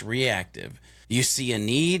 not just reactive. You see a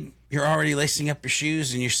need, you're already lacing up your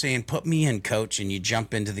shoes and you're saying, put me in, coach, and you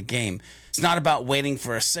jump into the game. It's not about waiting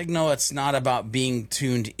for a signal. It's not about being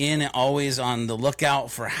tuned in, always on the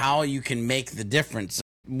lookout for how you can make the difference.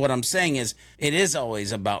 What I'm saying is it is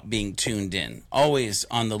always about being tuned in, always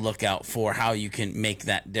on the lookout for how you can make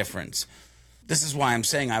that difference. This is why I'm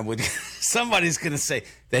saying somebody's going to say,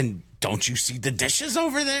 then don't you see the dishes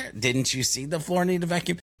over there? Didn't you see the floor need a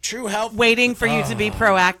vacuum? True help. Waiting for you to be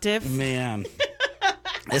proactive. Man,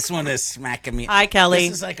 this one is smacking me. Hi, Kelly.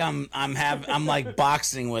 This is like I'm like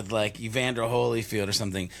boxing with like Evander Holyfield or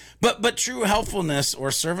something. But true helpfulness or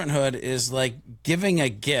servanthood is like giving a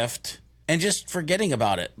gift and just forgetting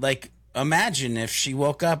about it. Like, imagine if she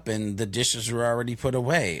woke up and the dishes were already put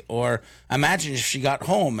away. Or imagine if she got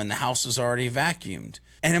home and the house was already vacuumed.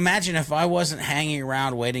 And imagine if I wasn't hanging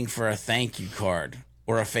around waiting for a thank you card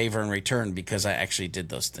or a favor in return because I actually did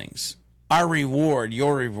those things. Our reward,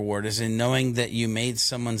 your reward, is in knowing that you made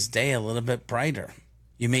someone's day a little bit brighter.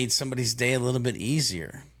 You made somebody's day a little bit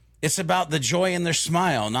easier. It's about the joy in their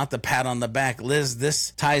smile, not the pat on the back. Liz,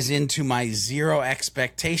 this ties into my 0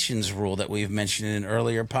 expectations rule that we've mentioned in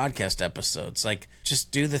earlier podcast episodes. Like,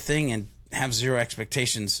 just do the thing and have 0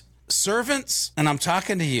 expectations. Servants, and I'm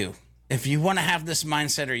talking to you, if you want to have this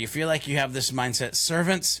mindset or you feel like you have this mindset,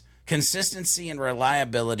 servants, consistency and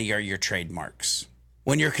reliability are your trademarks.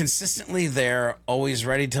 When you're consistently there, always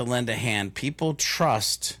ready to lend a hand, people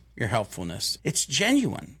trust your helpfulness. It's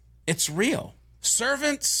genuine. It's real.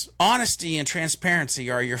 Servants, honesty and transparency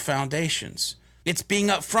are your foundations. It's being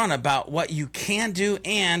upfront about what you can do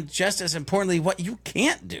and, just as importantly, what you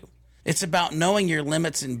can't do. It's about knowing your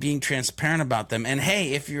limits and being transparent about them. And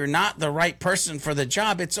hey, if you're not the right person for the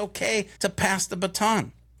job, it's okay to pass the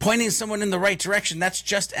baton. Pointing someone in the right direction, that's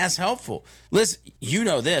just as helpful. Liz, you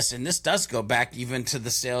know this, and this does go back even to the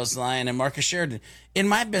sales line and Marcus Sheridan. In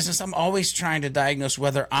my business, I'm always trying to diagnose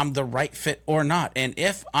whether I'm the right fit or not. And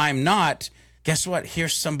if I'm not, guess what?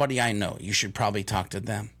 Here's somebody I know. You should probably talk to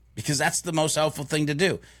them because that's the most helpful thing to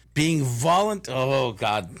do. Being oh,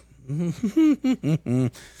 God.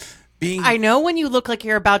 I know when you look like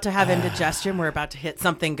you're about to have indigestion, we're about to hit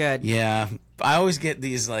something good. Yeah. I always get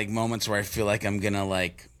these like moments where I feel like I'm going to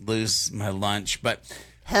like lose my lunch, but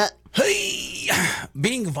hey,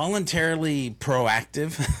 being voluntarily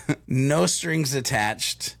proactive, no strings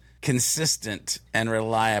attached, consistent and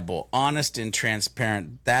reliable, honest and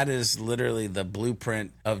transparent. That is literally the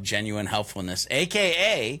blueprint of genuine helpfulness,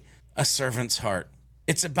 AKA a servant's heart.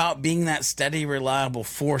 It's about being that steady, reliable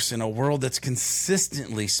force in a world that's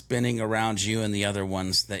consistently spinning around you and the other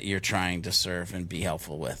ones that you're trying to serve and be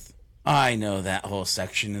helpful with. I know that whole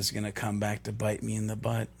section is going to come back to bite me in the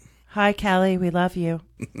butt. Hi, Kelly. We love you.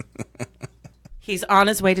 He's on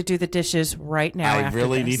his way to do the dishes right now. I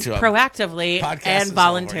really need to. Proactively and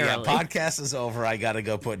voluntarily. Yeah, podcast is over. I got to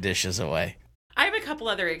go put dishes away. I have a couple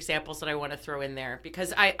other examples that I want to throw in there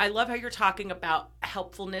because I love how you're talking about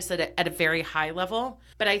helpfulness at a very high level.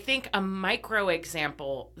 But I think a micro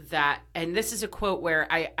example that, and this is a quote where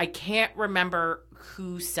I can't remember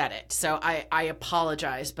who said it, so I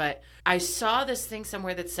apologize, but I saw this thing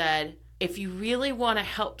somewhere that said, if you really want to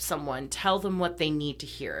help someone, tell them what they need to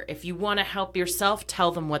hear. If you want to help yourself,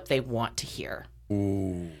 tell them what they want to hear.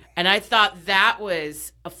 Ooh. And I thought that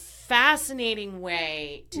was a fascinating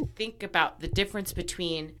way to think about the difference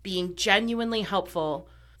between being genuinely helpful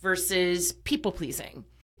versus people-pleasing.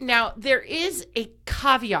 Now, there is a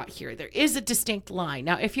caveat here. There is a distinct line.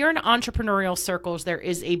 Now, if you're in entrepreneurial circles, there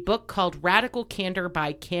is a book called Radical Candor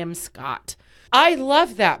by Kim Scott. I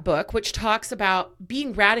love that book, which talks about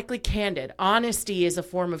being radically candid. Honesty is a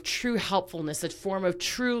form of true helpfulness, a form of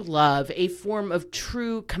true love, a form of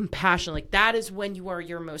true compassion. Like, that is when you are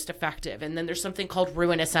your most effective. And then there's something called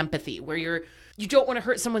ruinous empathy, where you don't want to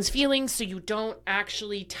hurt someone's feelings, so you don't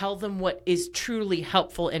actually tell them what is truly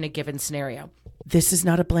helpful in a given scenario. This is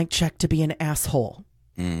not a blank check to be an asshole.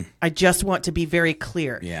 I just want to be very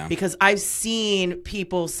clear. Yeah. Because I've seen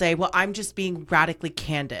people say, well, I'm just being radically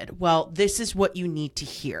candid. Well, this is what you need to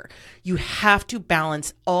hear. You have to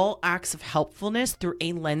balance all acts of helpfulness through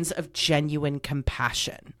a lens of genuine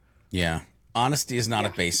compassion. Yeah. Honesty is not a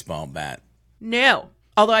baseball bat. No.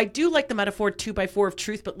 Although I do like the metaphor 2x4 of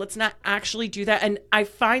truth, but let's not actually do that. And I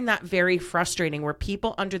find that very frustrating where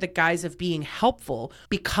people under the guise of being helpful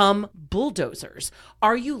become bulldozers.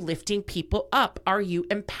 Are you lifting people up? Are you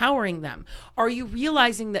empowering them? Are you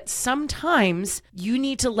realizing that sometimes you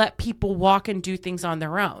need to let people walk and do things on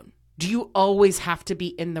their own? Do you always have to be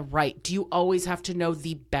in the right? Do you always have to know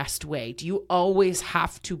the best way? Do you always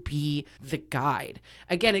have to be the guide?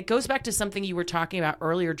 Again, it goes back to something you were talking about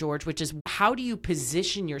earlier, George, which is how do you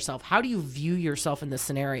position yourself? How do you view yourself in this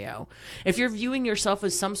scenario? If you're viewing yourself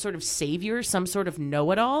as some sort of savior, some sort of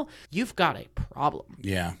know-it-all, you've got a problem.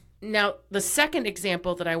 Yeah. Now, the second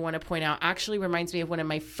example that I want to point out actually reminds me of one of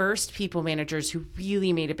my first people managers who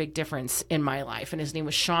really made a big difference in my life. And his name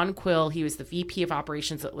was Sean Quill. He was the VP of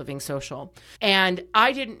operations at Living Social. And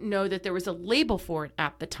I didn't know that there was a label for it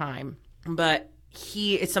at the time, but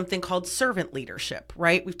it's something called servant leadership,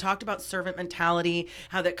 right? We've talked about servant mentality,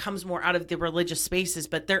 how that comes more out of the religious spaces,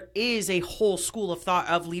 but there is a whole school of thought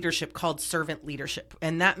of leadership called servant leadership.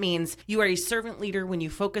 And that means you are a servant leader when you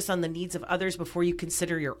focus on the needs of others before you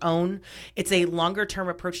consider your own. It's a longer term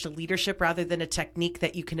approach to leadership rather than a technique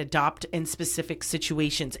that you can adopt in specific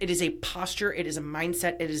situations. It is a posture, it is a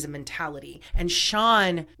mindset, it is a mentality. And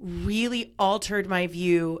Sean really altered my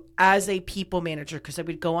view as a people manager because I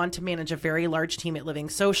would go on to manage a very large team at Living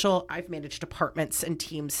Social. I've managed departments and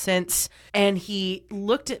teams since. And he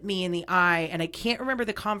looked at me in the eye, and I can't remember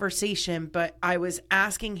the conversation, but I was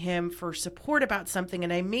asking him for support about something.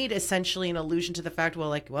 And I made essentially an allusion to the fact,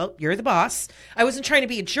 well, you're the boss. I wasn't trying to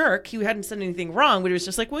be a jerk. He hadn't said anything wrong, but it was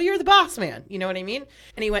just like, well, you're the boss, man. You know what I mean?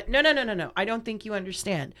 And he went, no. I don't think you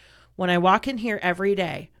understand. When I walk in here every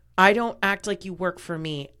day, I don't act like you work for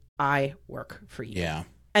me. I work for you. Yeah.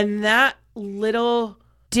 And that little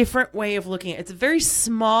different way of looking at it. It's a very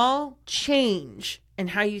small change in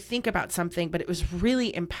how you think about something, but it was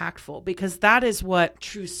really impactful because that is what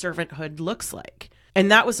true servanthood looks like. And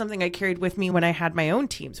that was something I carried with me when I had my own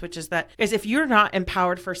teams, which is if you're not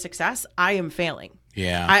empowered for success, I am failing.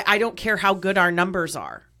 Yeah. I don't care how good our numbers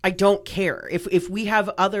are. I don't care. If we have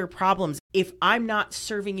other problems, if I'm not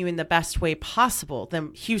serving you in the best way possible,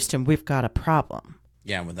 then Houston, we've got a problem.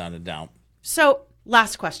 Yeah, without a doubt. So,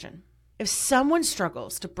 last question. If someone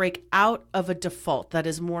struggles to break out of a default that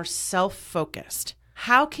is more self-focused,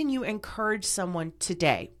 how can you encourage someone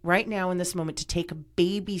today, right now in this moment, to take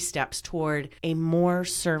baby steps toward a more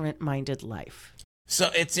servant-minded life?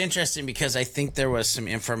 So it's interesting because I think there was some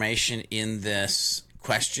information in this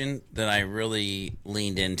question that I really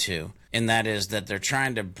leaned into, and that is that they're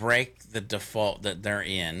trying to break the default that they're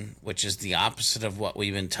in, which is the opposite of what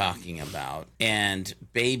we've been talking about, and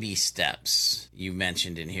baby steps you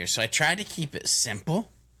mentioned in here. So I tried to keep it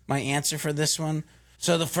simple, my answer for this one.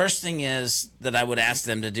 So the first thing is that I would ask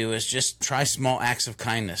them to do is just try small acts of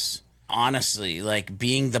kindness. Honestly, like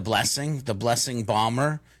being the blessing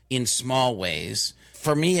bomber in small ways.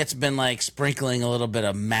 For me, it's been like sprinkling a little bit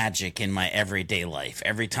of magic in my everyday life.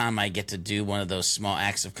 Every time I get to do one of those small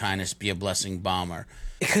acts of kindness, be a blessing bomber.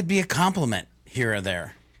 It could be a compliment here or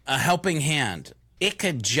there, a helping hand. It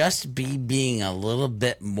could just be being a little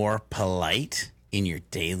bit more polite in your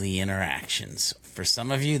daily interactions. For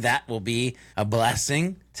some of you, that will be a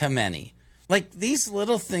blessing to many. Like these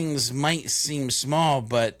little things might seem small,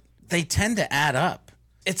 but they tend to add up.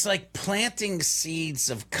 It's like planting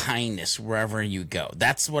seeds of kindness wherever you go.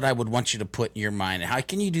 That's what I would want you to put in your mind. How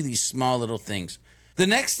can you do these small little things? The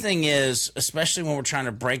next thing is, especially when we're trying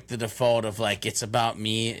to break the default of like, it's about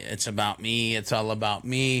me, it's all about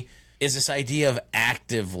me, is this idea of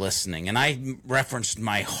active listening. And I referenced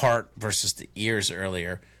my heart versus the ears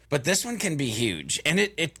earlier, but this one can be huge. And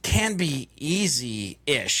it can be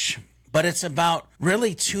easy-ish, but it's about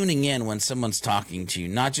really tuning in when someone's talking to you,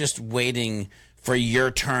 not just waiting for your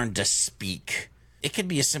turn to speak. It could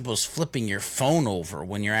be as simple as flipping your phone over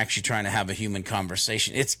when you're actually trying to have a human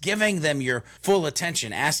conversation. It's giving them your full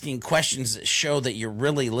attention, asking questions that show that you're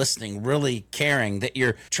really listening, really caring, that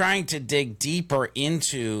you're trying to dig deeper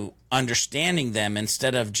into understanding them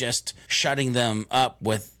instead of just shutting them up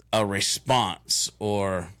with a response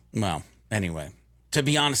anyway. To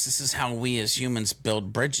be honest, this is how we as humans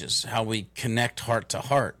build bridges, how we connect heart to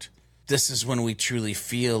heart. This is when we truly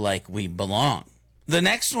feel like we belong. The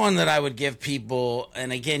next one that I would give people,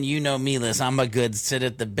 and again, you know me, Liz, I'm a good sit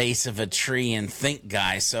at the base of a tree and think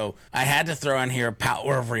guy, so I had to throw in here a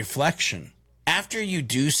power of reflection. After you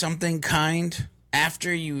do something kind,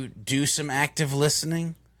 after you do some active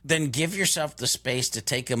listening, then give yourself the space to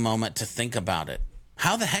take a moment to think about it.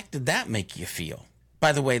 How the heck did that make you feel?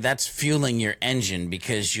 By the way, that's fueling your engine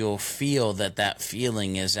because you'll feel that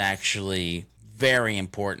feeling is actually very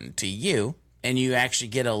important to you, and you actually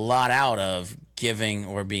get a lot out of giving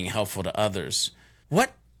or being helpful to others.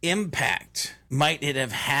 What impact might it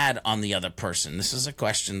have had on the other person? This is a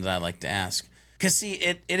question that I like to ask. Because, see,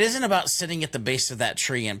 it isn't about sitting at the base of that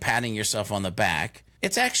tree and patting yourself on the back.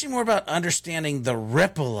 It's actually more about understanding the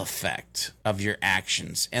ripple effect of your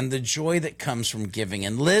actions and the joy that comes from giving.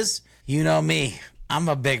 And Liz, You know me, I'm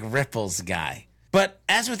a big ripples guy. But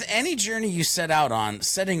as with any journey you set out on,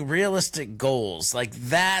 setting realistic goals, like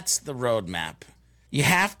that's the roadmap. You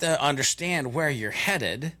have to understand where you're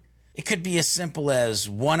headed. It could be as simple as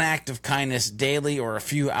one act of kindness daily or a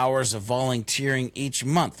few hours of volunteering each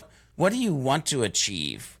month. What do you want to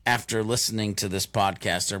achieve after listening to this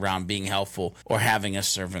podcast around being helpful or having a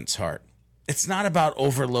servant's heart? It's not about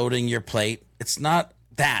overloading your plate. It's not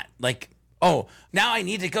that. Like, oh, now I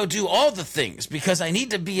need to go do all the things because I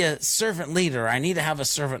need to be a servant leader. I need to have a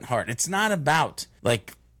servant heart. It's not about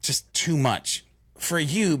like just too much for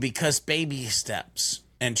you because baby steps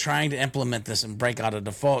and trying to implement this and break out of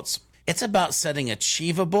defaults. It's about setting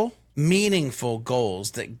achievable, meaningful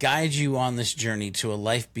goals that guide you on this journey to a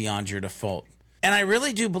life beyond your default. And I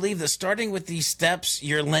really do believe that starting with these steps,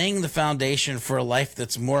 you're laying the foundation for a life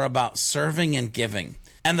that's more about serving and giving.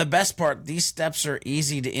 And the best part, these steps are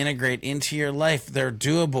easy to integrate into your life. They're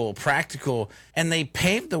doable, practical, and they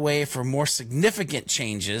pave the way for more significant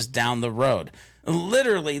changes down the road.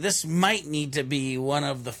 Literally, this might need to be one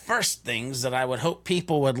of the first things that I would hope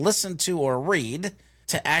people would listen to or read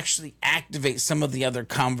to actually activate some of the other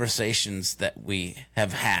conversations that we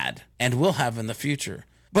have had and will have in the future.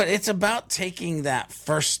 But it's about taking that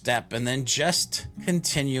first step and then just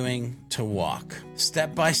continuing to walk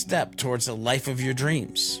step by step towards a life of your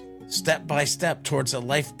dreams, step by step towards a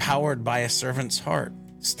life powered by a servant's heart,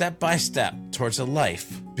 step by step towards a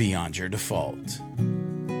life beyond your default.